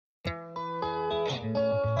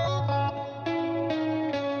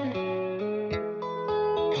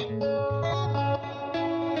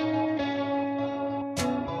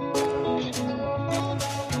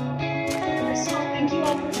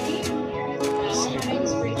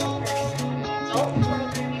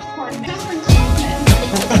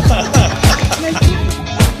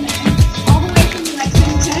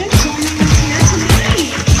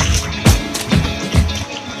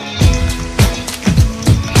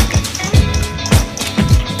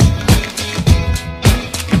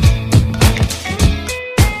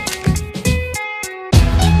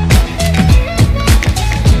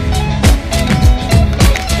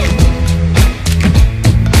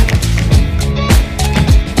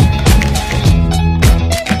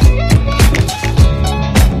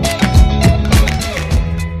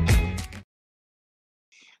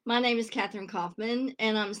My name is Kathryn Kauffman,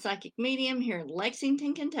 and I'm a psychic medium here in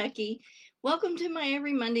Lexington, Kentucky. Welcome to my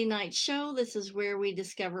every Monday night show. This is where we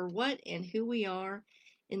discover what and who we are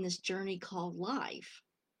in this journey called life.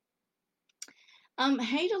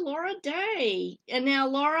 Hey to Laura Day. And now,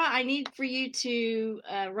 Laura, I need for you to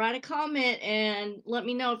write a comment and let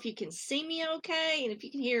me know if you can see me okay and if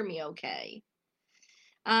you can hear me okay.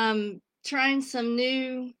 I'm trying some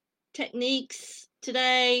new techniques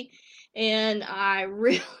today, and I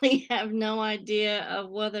really have no idea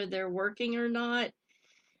of whether they're working or not.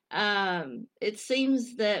 It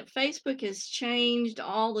seems that Facebook has changed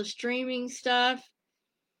all the streaming stuff,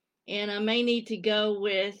 and I may need to go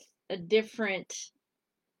with a different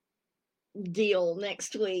deal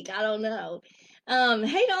next week. I don't know.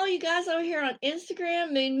 Hey to all you guys over here on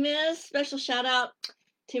Instagram, Moon Miss. Special shout out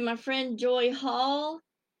to my friend Joy Hall.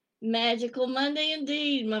 Magical Monday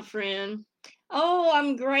indeed, my friend. Oh,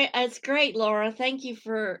 I'm great. It's great, Laura. Thank you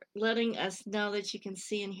for letting us know that you can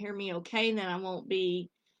see and hear me okay, and that I won't be,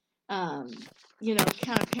 um,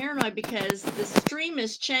 kind of paranoid because the stream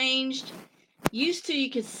has changed. Used to, you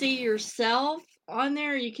could see yourself on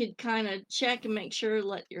there. You could kind of check and make sure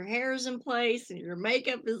that your hair is in place and your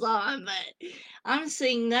makeup is on, but I'm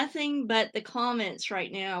seeing nothing but the comments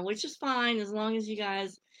right now, which is fine as long as you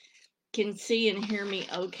guys can see and hear me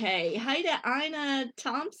okay. Hi to Ina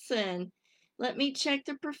Thompson. Let me check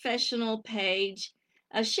the professional page.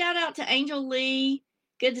 A shout out to Angel Lee.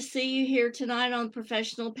 Good to see you here tonight on the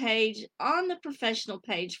professional page. On the professional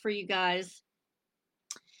page for you guys.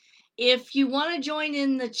 If you want to join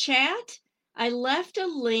in the chat, I left a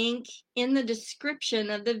link in the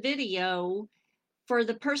description of the video for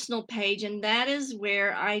the personal page, and that is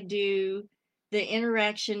where I do the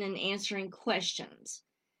interaction and answering questions.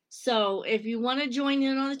 So if you want to join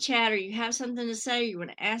in on the chat or you have something to say, or you want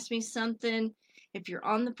to ask me something, if you're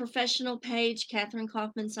on the professional page, Kathryn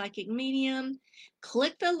Kauffman Psychic Medium,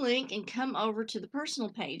 click the link and come over to the personal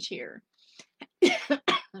page here.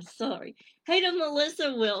 Sorry. Hey to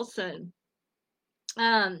Melissa Wilson.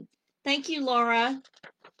 Thank you, Laura.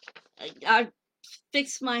 I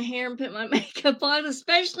fix my hair and put my makeup on,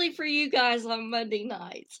 especially for you guys on Monday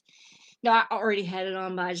nights. No, I already had it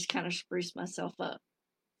on, but I just kind of spruced myself up.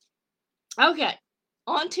 Okay,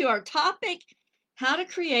 on to our topic, how to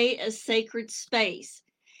create a sacred space.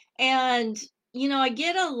 And, I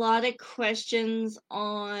get a lot of questions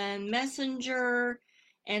on Messenger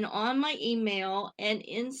and on my email and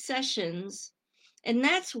in sessions. And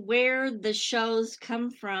that's where the shows come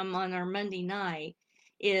from on our Monday night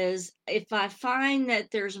is if I find that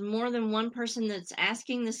there's more than one person that's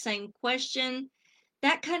asking the same question,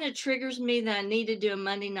 that kind of triggers me that I need to do a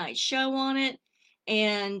Monday night show on it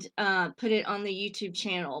and put it on the YouTube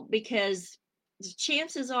channel because the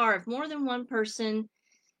chances are if more than one person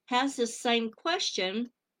has the same question,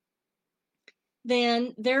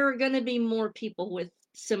 then there are going to be more people with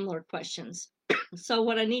similar questions. So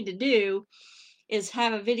what I need to do is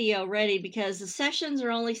have a video ready because the sessions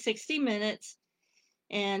are only 60 minutes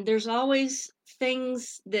and there's always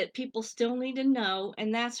things that people still need to know,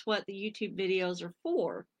 and that's what the YouTube videos are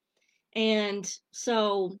for. And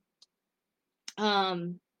so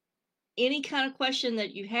any kind of question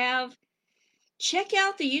that you have, check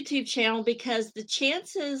out the YouTube channel because the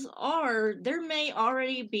chances are there may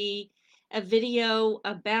already be a video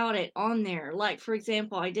about it on there. Like, for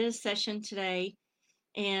example, I did a session today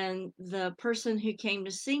and the person who came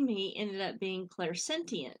to see me ended up being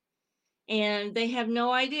clairsentient. And they have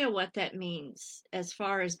no idea what that means as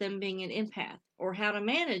far as them being an empath or how to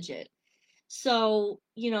manage it. So,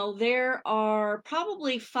 there are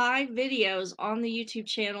probably 5 videos on the YouTube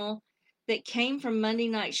channel that came from Monday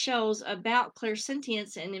night shows about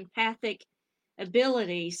clairsentience and empathic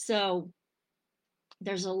ability. So,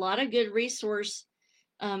 there's a lot of good resource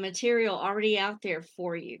material already out there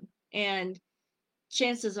for you. And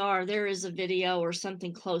chances are there is a video or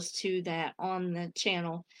something close to that on the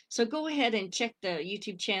channel. So go ahead and check the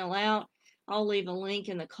YouTube channel out. I'll leave a link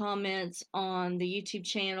in the comments on the YouTube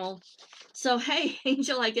channel. So, hey,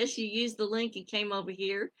 Angel, I guess you used the link and came over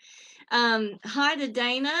here. Hi to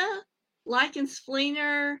Dana, Lycan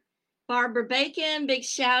Spleener, Barbara Bacon, big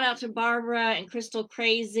shout out to Barbara and Crystal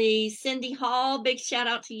Crazy. Cindy Hall, big shout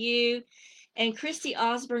out to you. And Christy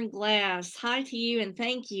Osborne Glass, hi to you and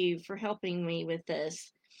thank you for helping me with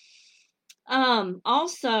this.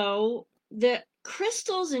 Also, the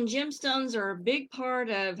crystals and gemstones are a big part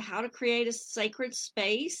of how to create a sacred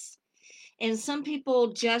space. And some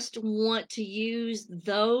people just want to use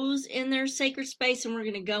those in their sacred space, and we're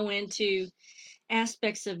going to go into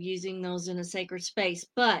aspects of using those in a sacred space.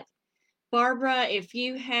 But Barbara, if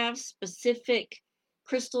you have specific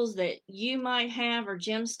crystals that you might have or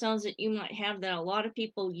gemstones that you might have that a lot of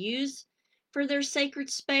people use for their sacred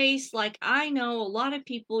space. Like I know a lot of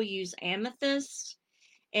people use amethyst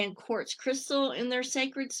and quartz crystal in their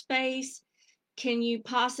sacred space. Can you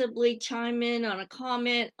possibly chime in on a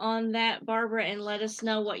comment on that, Barbara, and let us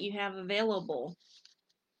know what you have available?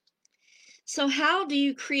 So how do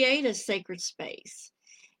you create a sacred space?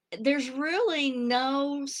 There's really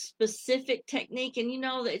no specific technique, and you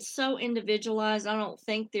know that it's so individualized. I don't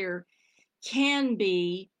think there can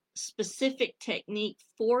be specific technique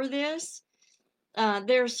for this.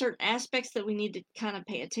 There are certain aspects that we need to kind of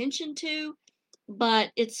pay attention to,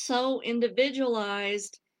 but it's so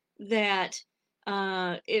individualized that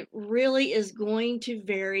it really is going to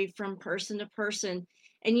vary from person to person.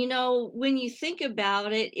 And you know, when you think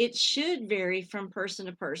about it, it should vary from person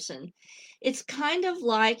to person. It's kind of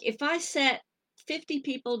like if I set 50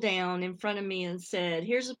 people down in front of me and said,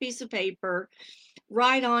 here's a piece of paper,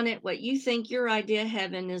 write on it what you think your idea of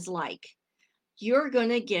heaven is like. You're going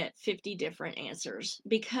to get 50 different answers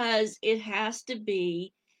because it has to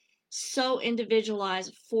be so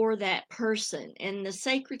individualized for that person. And the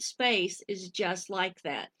sacred space is just like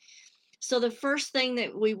that. So the first thing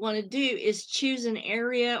that we want to do is choose an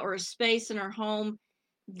area or a space in our home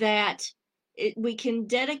that we can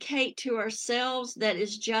dedicate to ourselves that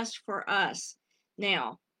is just for us.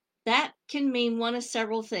 Now, that can mean one of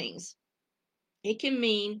several things. It can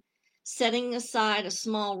mean setting aside a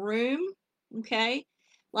small room, okay?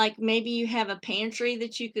 Like maybe you have a pantry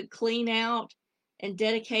that you could clean out and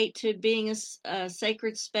dedicate to being a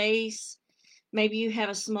sacred space. Maybe you have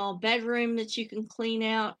a small bedroom that you can clean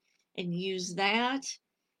out and use that.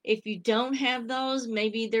 If you don't have those,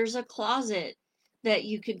 maybe there's a closet that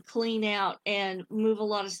you could clean out and move a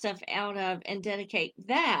lot of stuff out of and dedicate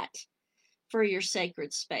that for your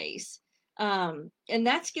sacred space. And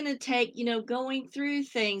that's going to take, you know, going through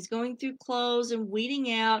things, going through clothes and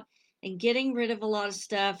weeding out and getting rid of a lot of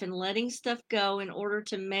stuff and letting stuff go in order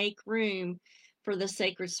to make room for the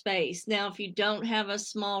sacred space. Now, if you don't have a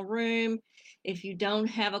small room, if you don't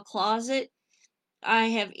have a closet, I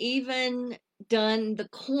have even done the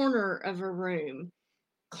corner of a room,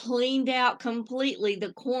 cleaned out completely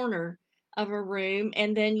the corner of a room,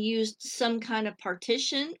 and then used some kind of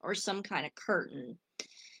partition or some kind of curtain.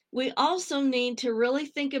 We also need to really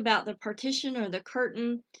think about the partition or the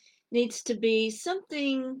curtain needs to be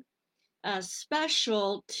something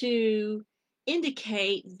special to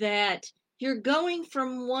indicate that you're going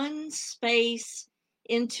from one space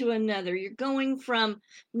into another. You're going from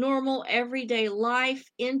normal everyday life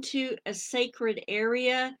into a sacred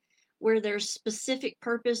area where there's specific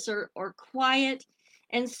purpose or quiet.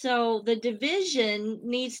 And so the division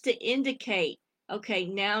needs to indicate, okay,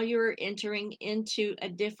 now you're entering into a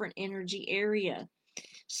different energy area.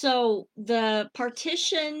 So the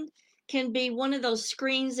partition can be one of those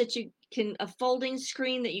screens that you can, a folding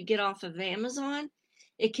screen that you get off of Amazon.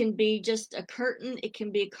 It can be just a curtain. It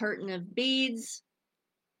can be a curtain of beads.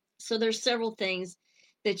 So there's several things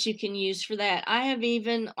that you can use for that. I have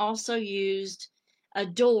even also used a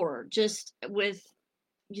door just with,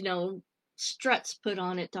 you know, struts put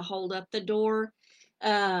on it to hold up the door.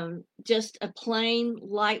 Just a plain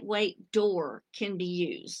lightweight door can be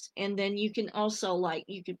used. And then you can also, like,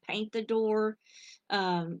 you could paint the door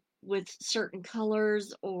with certain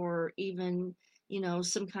colors or even, you know,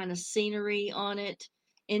 some kind of scenery on it,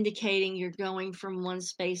 indicating you're going from one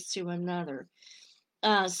space to another.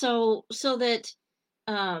 So that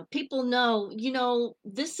people know, you know,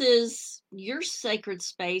 this is your sacred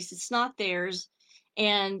space. It's not theirs.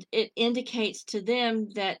 And it indicates to them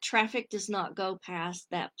that traffic does not go past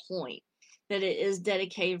that point, that it is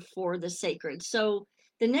dedicated for the sacred. So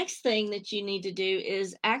the next thing that you need to do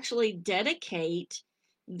is actually dedicate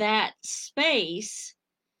that space.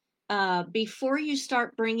 Before you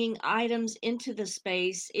start bringing items into the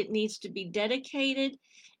space, it needs to be dedicated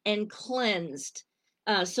and cleansed.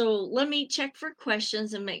 So let me check for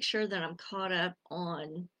questions and make sure that I'm caught up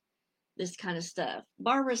on this kind of stuff.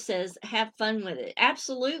 Barbara says, have fun with it.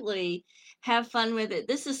 Absolutely, have fun with it.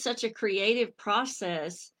 This is such a creative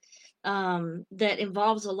process that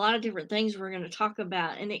involves a lot of different things we're going to talk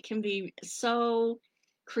about, and it can be so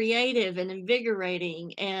creative and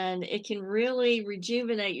invigorating, and it can really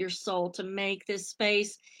rejuvenate your soul to make this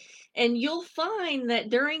space. And you'll find that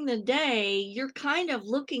during the day, you're kind of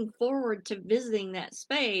looking forward to visiting that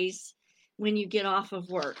space when you get off of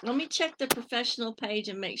work. Let me check the professional page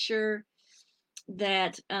and make sure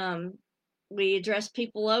that we address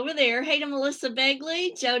people over there. Hey to Melissa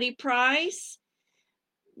Begley, Jody Price,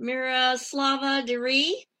 Miroslava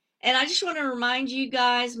Deri. And I just want to remind you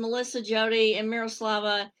guys, Melissa, Jody, and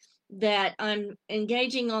Miroslava, that I'm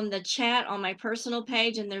engaging on the chat on my personal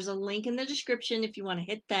page, and there's a link in the description if you want to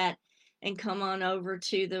hit that and come on over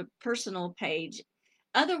to the personal page.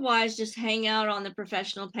 Otherwise, just hang out on the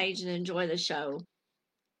professional page and enjoy the show.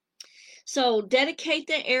 So dedicate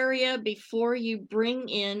the area before you bring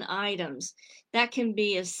in items. That can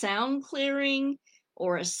be a sound clearing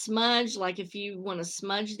or a smudge, like if you want to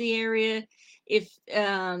smudge the area. If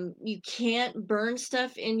you can't burn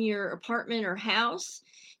stuff in your apartment or house,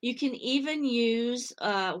 you can even use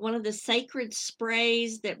one of the sacred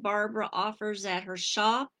sprays that Barbara offers at her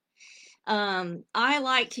shop. I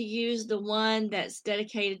like to use the one that's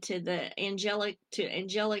dedicated to the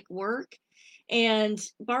angelic work. And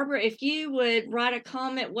Barbara, if you would write a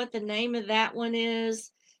comment what the name of that one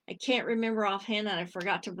is. I can't remember offhand, and I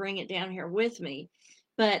forgot to bring it down here with me.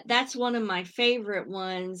 But that's one of my favorite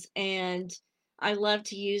ones, and I love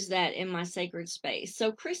to use that in my sacred space.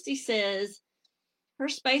 So Christy says, her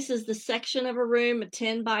space is the section of a room, a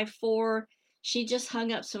 10 by 4. She just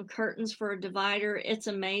hung up some curtains for a divider. It's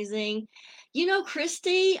amazing. You know,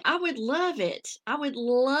 Christy, I would love it. I would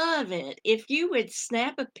love it if you would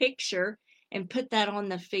snap a picture and put that on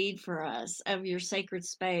the feed for us of your sacred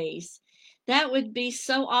space. That would be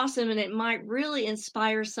so awesome, and it might really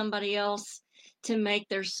inspire somebody else to make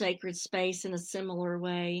their sacred space in a similar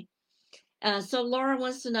way. So Laura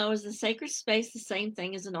wants to know, is the sacred space the same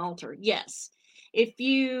thing as an altar? Yes.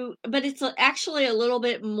 But it's actually a little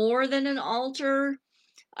bit more than an altar.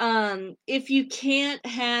 If you can't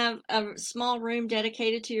have a small room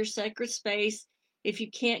dedicated to your sacred space, if you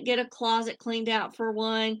can't get a closet cleaned out for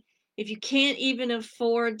one, if you can't even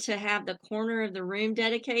afford to have the corner of the room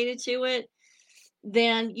dedicated to it,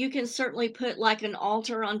 then you can certainly put like an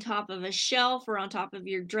altar on top of a shelf or on top of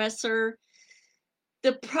your dresser.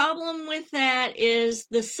 The problem with that is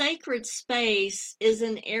the sacred space is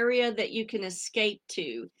an area that you can escape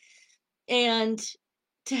to. And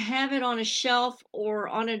to have it on a shelf or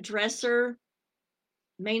on a dresser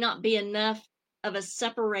may not be enough of a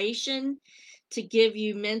separation to give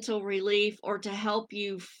you mental relief or to help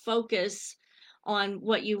you focus on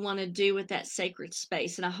what you want to do with that sacred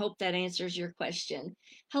space. And I hope that answers your question.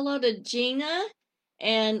 Hello to Gina.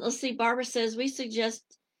 And let's see, Barbara says, we suggest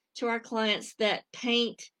to our clients that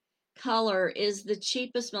paint color is the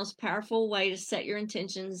cheapest, most powerful way to set your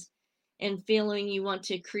intentions and feeling you want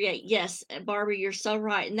to create. Yes, Barbara, you're so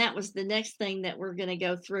right. And that was the next thing that we're going to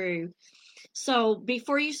go through. So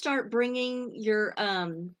before you start bringing your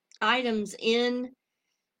items in,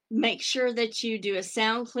 make sure that you do a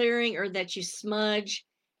sound clearing or that you smudge,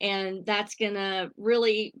 and that's going to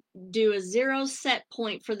really do a zero set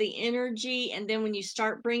point for the energy. And then when you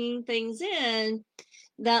start bringing things in,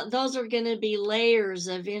 those are going to be layers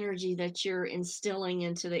of energy that you're instilling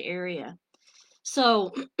into the area.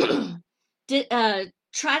 So try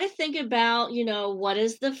to think about, what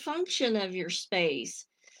is the function of your space?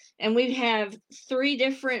 And we have 3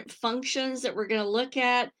 different functions that we're going to look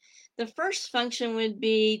at. The first function would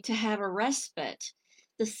be to have a respite.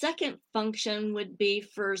 The second function would be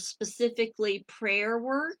for specifically prayer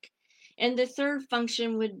work. And the third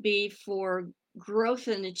function would be for growth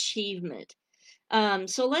and achievement.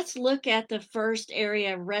 So let's look at the first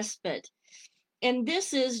area, respite. And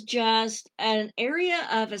this is just an area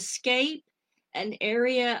of escape, an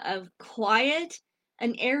area of quiet,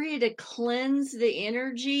 an area to cleanse the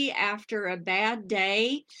energy after a bad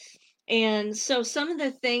day. And so some of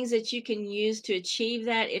the things that you can use to achieve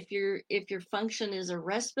that, if your function is a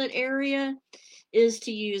respite area, is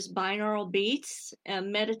to use binaural beats,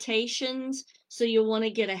 meditations. So you'll want to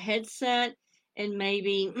get a headset, and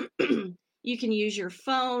maybe you can use your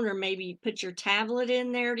phone, or maybe put your tablet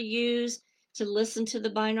in there to use to listen to the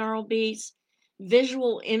binaural beats.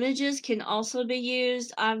 Visual images can also be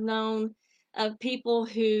used. I've known of people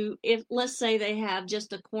who, if let's say they have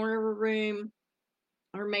just a corner of a room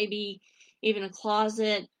or maybe even a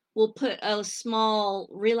closet, will put a small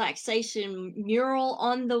relaxation mural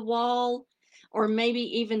on the wall, or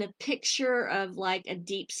maybe even a picture of like a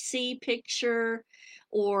deep sea picture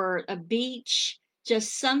or a beach,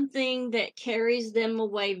 just something that carries them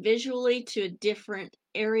away visually to a different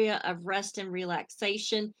area of rest and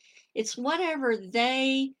relaxation. It's whatever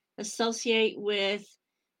they associate with,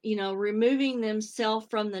 removing themselves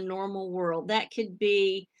from the normal world. That could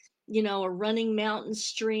be, a running mountain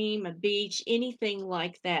stream, a beach, anything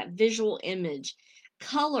like that. Visual image.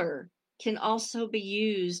 Color can also be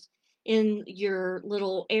used in your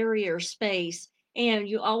little area or space. And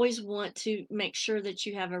you always want to make sure that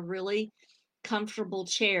you have a really comfortable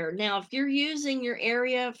chair. Now, if you're using your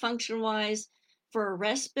area function wise for a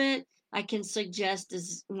respite, I can suggest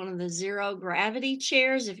is one of the zero gravity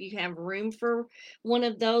chairs if you have room for one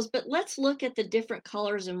of those. But let's look at the different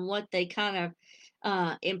colors and what they kind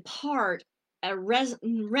of impart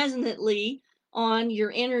resonantly on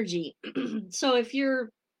your energy. So if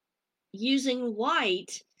you're using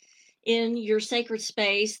white in your sacred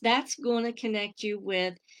space, that's going to connect you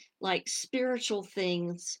with like spiritual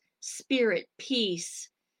things, spirit, peace,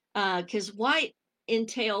 because white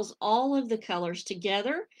entails all of the colors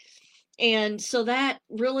together. And so that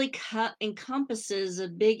really encompasses a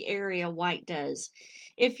big area, white does.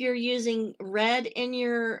 If you're using red in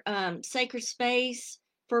your sacred space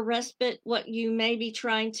for respite, what you may be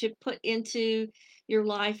trying to put into your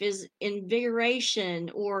life is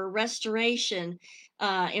invigoration or restoration,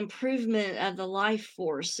 improvement of the life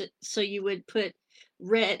force. So you would put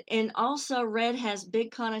red. And also, red has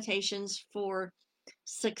big connotations for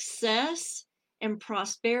success and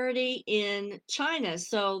prosperity in China.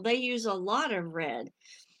 So they use a lot of red.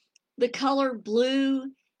 The color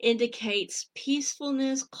blue indicates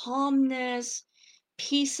peacefulness, calmness,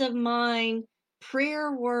 peace of mind,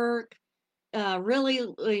 prayer work, really,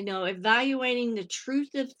 evaluating the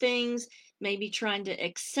truth of things, maybe trying to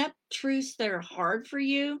accept truths that are hard for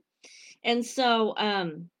you. And so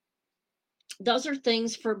those are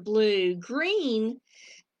things for blue. Green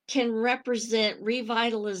can represent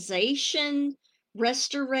revitalization,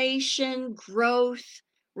 restoration, growth,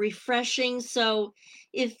 refreshing. So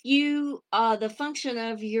if you, the function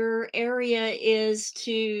of your area is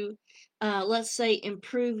to, let's say,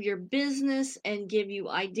 improve your business and give you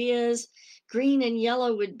ideas, green and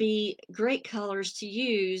yellow would be great colors to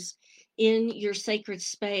use in your sacred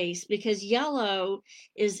space because yellow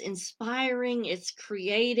is inspiring, it's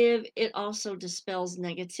creative, it also dispels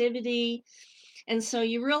negativity. And so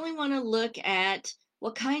you really want to look at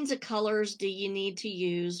what kinds of colors do you need to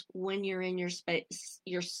use when you're in your space,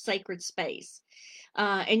 your sacred space.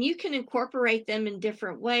 And you can incorporate them in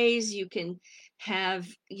different ways. You can have,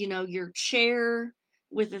 your chair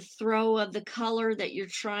with a throw of the color that you're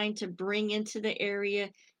trying to bring into the area.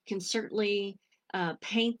 Can certainly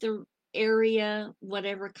paint the area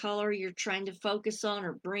whatever color you're trying to focus on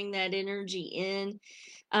or bring that energy in.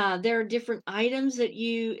 There are different items that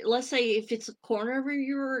let's say if it's a corner of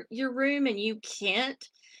your room and you can't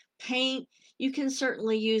paint, you can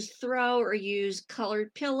certainly use throw or use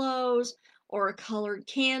colored pillows or a colored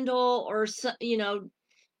candle or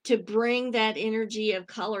to bring that energy of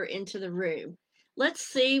color into the room. Let's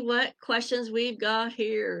see what questions we've got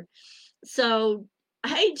here. So,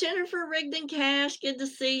 hey, Jennifer Rigdon Cash, good to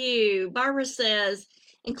see you. Barbara says,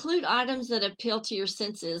 include items that appeal to your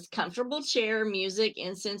senses, comfortable chair, music,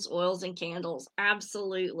 incense, oils, and candles.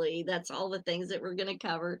 Absolutely. That's all the things that we're going to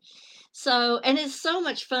cover. So, and it's so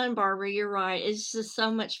much fun, Barbara. You're right. It's just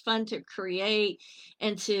so much fun to create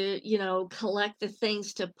and to, collect the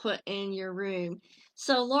things to put in your room.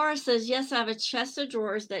 So, Laura says, yes, I have a chest of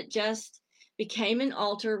drawers that just became an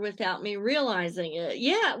altar without me realizing it.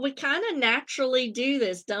 Yeah, we kind of naturally do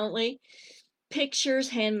this, don't we? Pictures,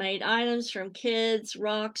 handmade items from kids,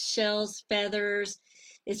 rocks, shells, feathers.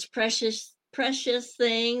 It's precious, precious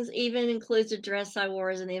things, even includes a dress I wore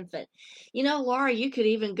as an infant. Laura, you could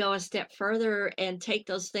even go a step further and take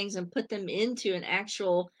those things and put them into an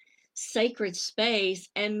actual sacred space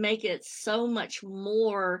and make it so much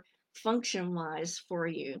more function wise for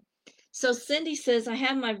you. So Cindy says, I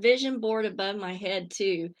have my vision board above my head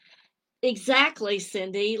too. Exactly,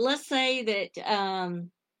 Cindy. Let's say that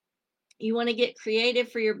you want to get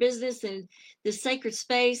creative for your business and the sacred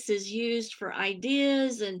space is used for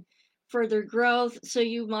ideas and further growth. So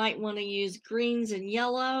you might want to use greens and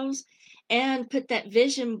yellows and put that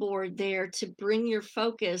vision board there to bring your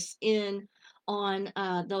focus in on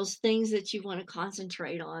those things that you want to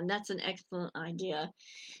concentrate on. That's an excellent idea.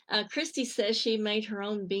 Christy says she made her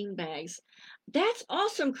own bean bags. That's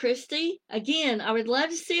awesome, Christy. Again, I would love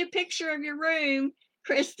to see a picture of your room,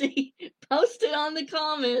 Christy. Post it on the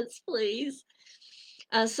comments, please.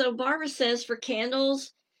 So Barbara says for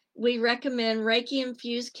candles, we recommend Reiki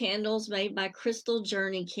infused candles made by Crystal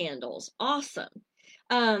Journey Candles. Awesome.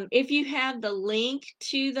 If you have the link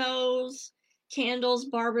to those candles,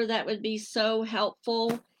 Barbara, that would be so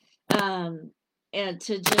helpful. And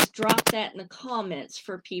to just drop that in the comments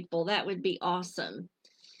for people, that would be awesome.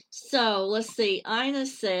 So let's see. Ina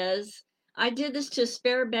says, I did this to a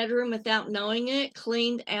spare bedroom without knowing it,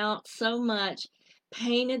 cleaned out so much,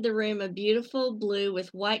 painted the room a beautiful blue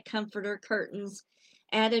with white comforter curtains,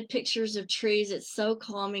 added pictures of trees. It's so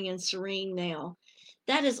calming and serene now.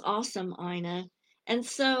 That is awesome, Ina. And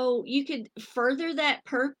so you could further that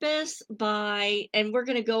purpose by, and we're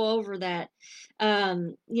going to go over that,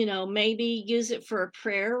 maybe use it for a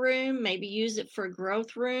prayer room, maybe use it for a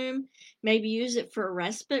growth room, maybe use it for a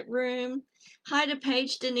respite room. Hi to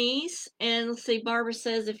Paige Denise. And let's see, Barbara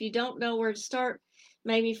says, if you don't know where to start,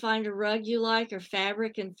 maybe find a rug you like or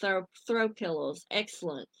fabric and throw pillows.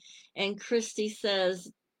 Excellent. And Christy says,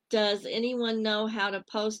 does anyone know how to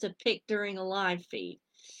post a pic during a live feed?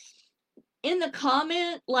 In the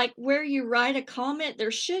comment, like where you write a comment, there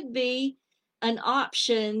should be an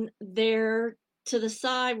option there to the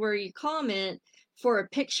side where you comment for a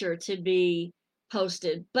picture to be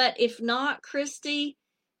posted. But if not, Christy,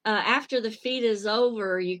 after the feed is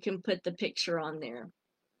over, you can put the picture on there.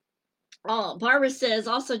 Oh, Barbara says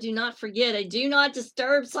also do not forget a do not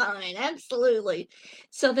disturb sign. Absolutely.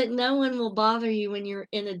 So that no one will bother you when you're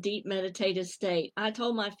in a deep meditative state. I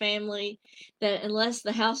told my family that unless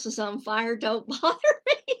the house is on fire, don't bother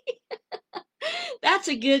me. That's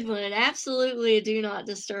a good one. Absolutely a do not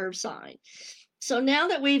disturb sign. So now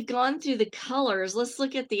that we've gone through the colors, let's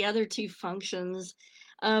look at the other two functions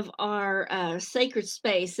of our sacred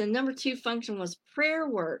space. And number 2 function was prayer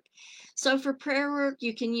work. So for prayer work,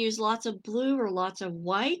 you can use lots of blue or lots of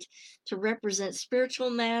white to represent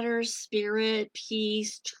spiritual matters, spirit,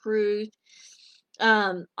 peace, truth.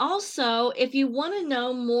 Also, if you want to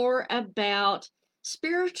know more about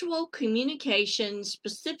spiritual communication,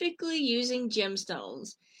 specifically using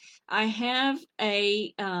gemstones, I have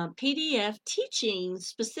a PDF teaching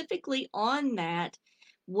specifically on that,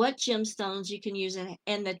 what gemstones you can use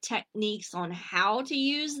and the techniques on how to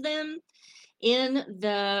use them in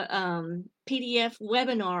the PDF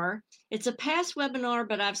webinar. It's a past webinar,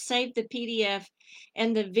 but I've saved the PDF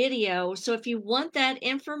and the video. So if you want that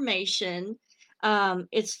information,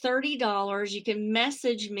 it's $30. You can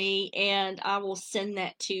message me and I will send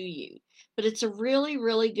that to you. But it's a really,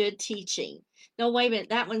 really good teaching. No, wait a minute.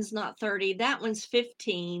 That one's not 30. That one's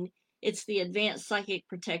 15. It's the advanced psychic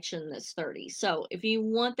protection that's 30. So if you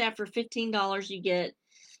want that for $15, you get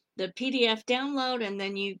the PDF download and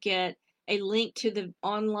then you get a link to the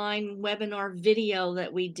online webinar video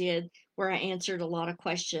that we did where I answered a lot of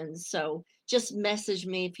questions. So just message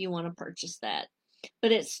me if you want to purchase that.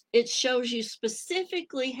 But it shows you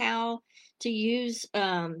specifically how to use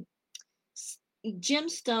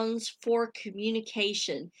gemstones for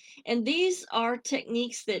communication. And these are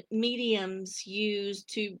techniques that mediums use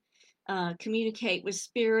to communicate with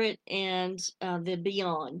spirit and the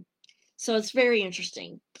beyond. So it's very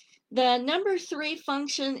interesting. The number 3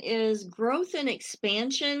 function is growth and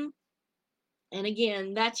expansion. And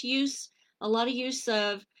again, that's a lot of use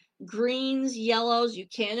of greens, yellows. You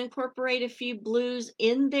can incorporate a few blues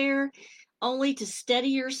in there only to steady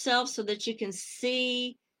yourself so that you can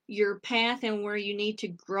see your path and where you need to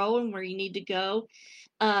grow and where you need to go.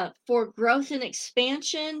 For growth and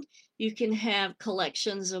expansion, you can have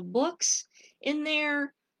collections of books in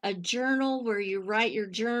there, a journal where you write your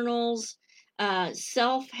journals,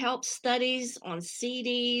 self-help studies on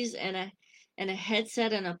CDs and a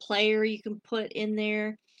headset and a player you can put in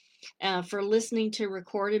there for listening to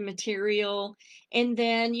recorded material. And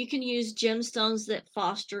then you can use gemstones that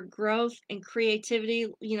foster growth and creativity,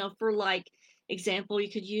 for like example, you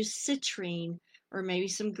could use citrine or maybe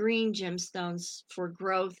some green gemstones for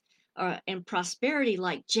growth and prosperity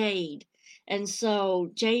like jade. And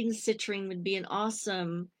so jade and citrine would be an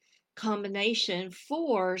awesome combination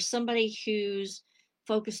for somebody who's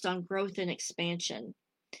focused on growth and expansion.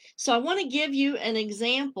 So I want to give you an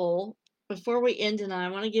example before we end tonight.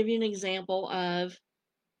 I want to give you an example of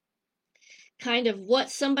kind of what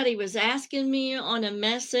somebody was asking me on a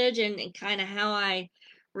message and kind of how I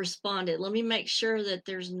responded. Let me make sure that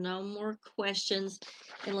there's no more questions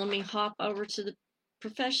and let me hop over to the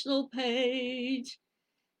professional page.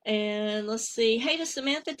 And let's see. Hey to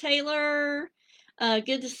Samantha Taylor.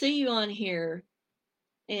 Good to see you on here.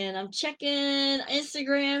 And I'm checking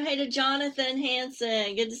Instagram. Hey to Jonathan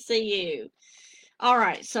Hanson. Good to see you. All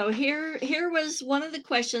right. So here was one of the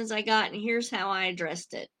questions I got, and here's how I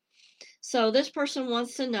addressed it. So this person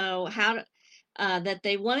wants to know that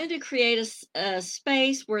they wanted to create a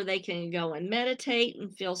space where they can go and meditate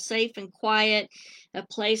and feel safe and quiet, a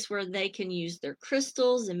place where they can use their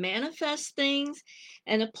crystals and manifest things,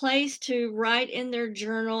 and a place to write in their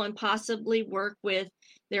journal and possibly work with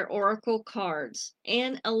their oracle cards,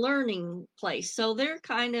 and a learning place. So they're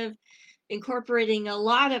kind of incorporating a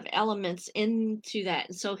lot of elements into that.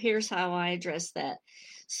 And so here's how I address that.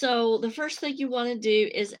 So the first thing you want to do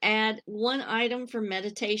is add one item for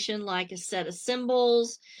meditation, like a set of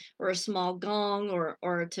symbols or a small gong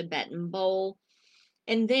or a Tibetan bowl.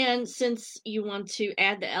 And then, since you want to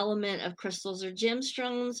add the element of crystals or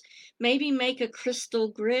gemstones, maybe make a crystal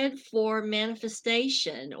grid for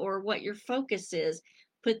manifestation or what your focus is.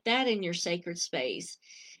 Put that in your sacred space.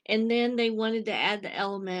 And then they wanted to add the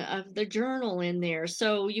element of the journal in there.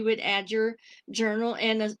 So you would add your journal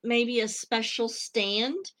and maybe a special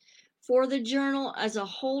stand for the journal as a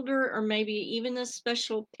holder, or maybe even a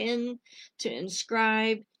special pen to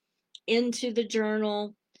inscribe into the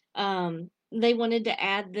journal. They wanted to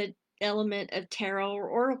add the element of tarot or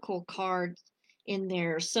oracle cards in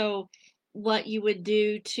there. So what you would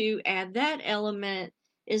do to add that element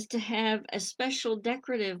is to have a special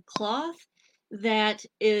decorative cloth that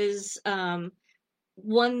is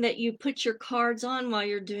one that you put your cards on while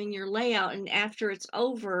you're doing your layout, and after it's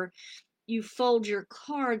over, you fold your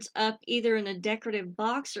cards up either in a decorative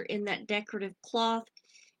box or in that decorative cloth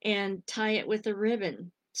and tie it with a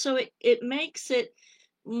ribbon. So it makes it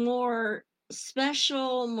more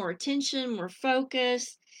special, more attention, more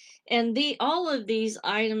focus. And all of these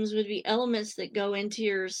items would be elements that go into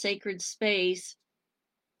your sacred space,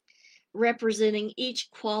 representing each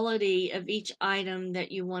quality of each item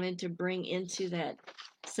that you wanted to bring into that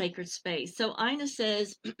sacred space. So Ina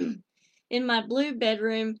says, in my blue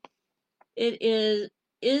bedroom, is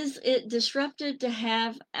it disruptive to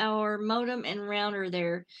have our modem and router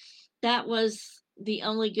there? That was the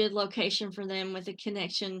only good location for them, with a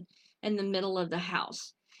connection in the middle of the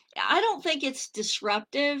house. I don't think it's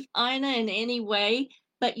disruptive, Ina, in any way,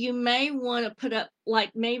 but you may want to put up,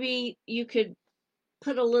 like, maybe you could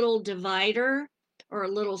put a little divider or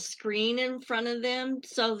a little screen in front of them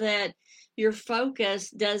so that your focus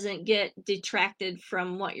doesn't get detracted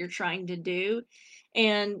from what you're trying to do.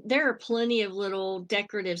 And there are plenty of little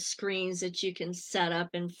decorative screens that you can set up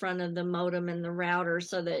in front of the modem and the router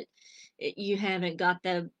so that you haven't got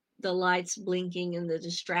the lights blinking and the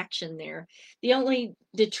distraction there. The only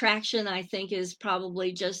detraction, I think, is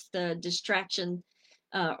probably just the distraction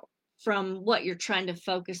from what you're trying to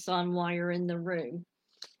focus on while you're in the room.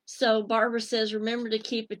 So Barbara says, remember to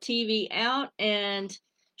keep a TV out and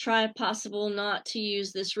try if possible not to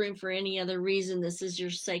use this room for any other reason. This is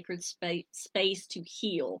your sacred space to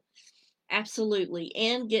heal. Absolutely.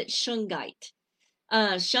 And get shungite.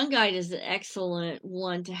 Shungite is an excellent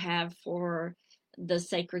one to have for the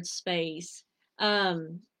sacred space.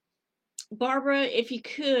 Barbara, if you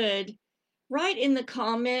could, write in the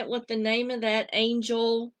comment what the name of that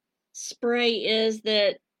angel spray is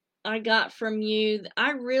that I got from you.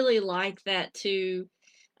 I really like that to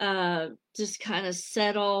just kind of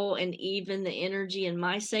settle and even the energy in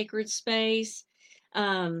my sacred space. But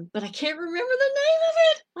I can't remember the name of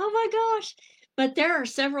it. Oh my gosh. But there are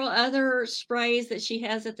several other sprays that she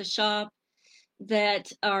has at the shop that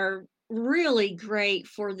are really great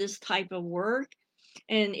for this type of work.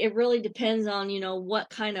 And it really depends on, what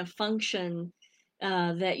kind of function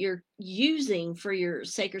that you're using for your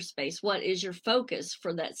sacred space. What is your focus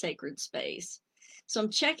for that sacred space? So I'm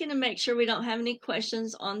checking to make sure we don't have any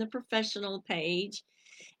questions on the professional page.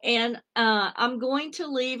 And I'm going to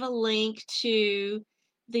leave a link to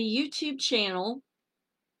the YouTube channel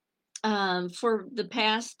for the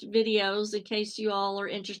past videos, in case you all are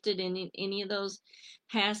interested in any of those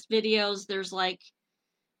past videos. There's like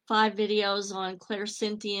 5 videos on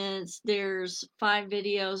clairsentience. There's 5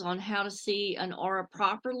 videos on how to see an aura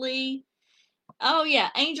properly. Oh yeah,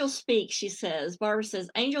 Angel Speak, she says. Barbara says,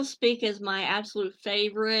 Angel Speak is my absolute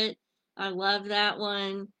favorite. I love that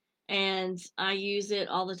one. And I use it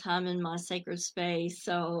all the time in my sacred space.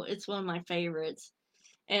 So it's one of my favorites.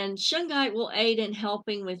 And shungite will aid in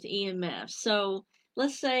helping with EMF. So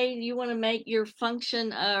let's say you want to make your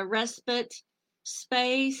function a respite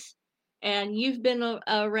space, and you've been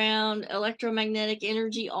around electromagnetic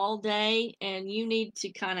energy all day, and you need to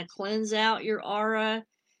kind of cleanse out your aura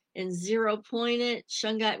and 0 point it.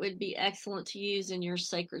 Shungite would be excellent to use in your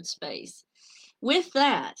sacred space. With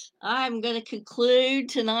that, I'm going to conclude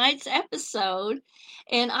tonight's episode,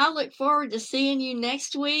 and I look forward to seeing you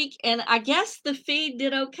next week. And I guess the feed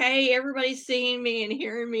did okay. Everybody's seeing me and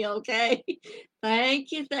hearing me okay.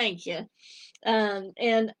 Thank you. Thank you.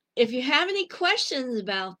 And if you have any questions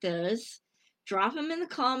about this, drop them in the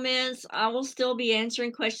comments. I will still be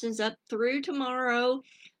answering questions up through tomorrow.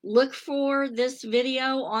 Look for this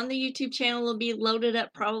video on the YouTube channel. It'll be loaded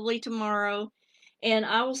up probably tomorrow. And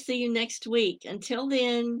I will see you next week. Until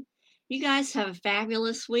then, you guys have a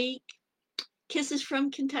fabulous week. Kisses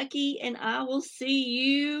from Kentucky, and I will see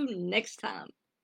you next time.